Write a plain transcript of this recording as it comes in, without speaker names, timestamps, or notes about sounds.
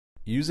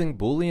Using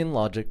Boolean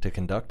logic to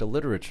conduct a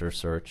literature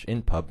search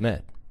in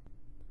Pubmed.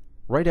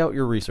 Write out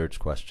your research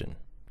question.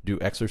 Do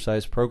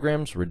exercise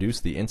programs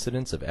reduce the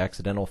incidence of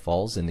accidental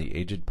falls in the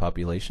aged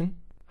population?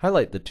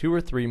 Highlight the 2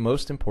 or 3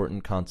 most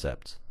important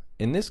concepts.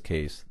 In this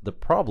case, the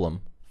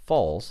problem,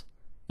 falls,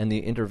 and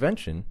the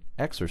intervention,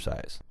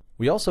 exercise.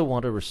 We also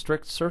want to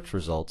restrict search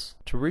results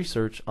to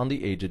research on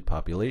the aged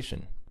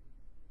population.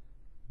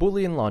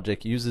 Boolean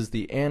logic uses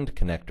the AND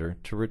connector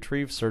to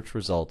retrieve search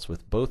results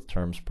with both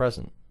terms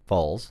present,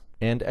 falls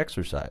and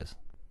exercise.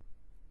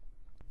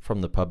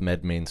 From the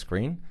Pubmed main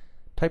screen,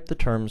 type the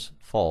terms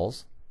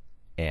falls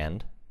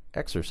and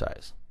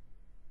exercise.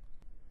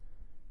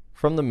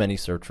 From the many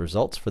search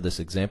results for this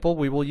example,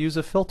 we will use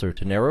a filter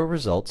to narrow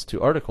results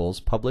to articles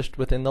published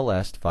within the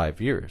last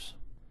 5 years.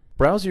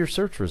 Browse your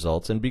search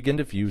results and begin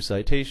to view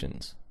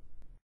citations.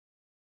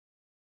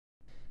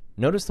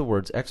 Notice the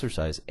words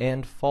exercise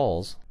and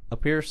falls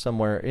appear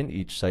somewhere in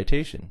each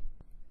citation.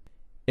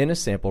 In a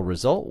sample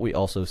result, we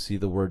also see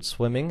the word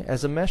swimming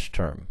as a mesh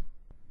term.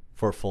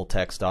 For full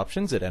text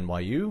options at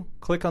NYU,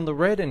 click on the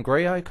red and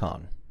gray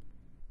icon.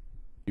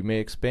 You may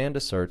expand a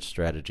search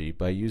strategy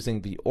by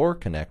using the OR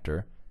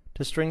connector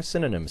to string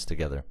synonyms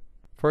together.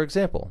 For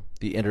example,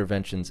 the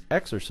interventions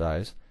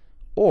exercise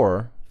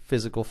or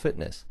physical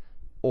fitness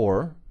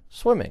or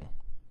swimming.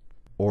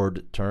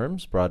 ORed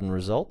terms broaden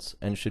results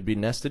and should be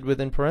nested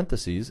within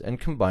parentheses and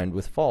combined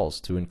with falls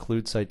to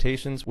include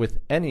citations with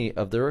any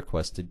of the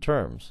requested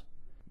terms.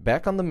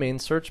 Back on the main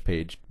search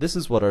page, this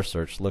is what our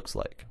search looks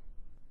like.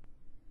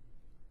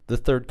 The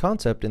third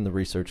concept in the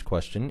research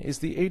question is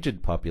the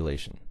aged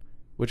population,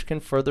 which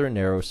can further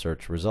narrow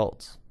search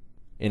results.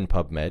 In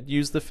Pubmed,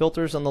 use the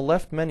filters on the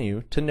left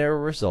menu to narrow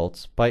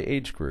results by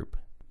age group.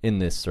 In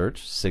this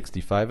search,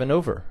 65 and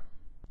over.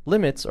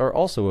 Limits are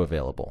also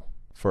available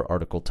for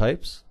article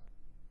types,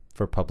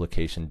 for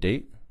publication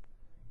date,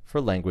 for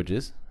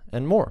languages,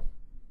 and more.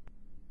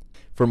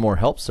 For more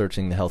help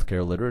searching the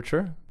healthcare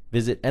literature,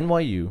 visit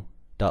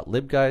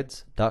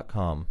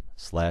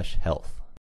nyu.libguides.com/health.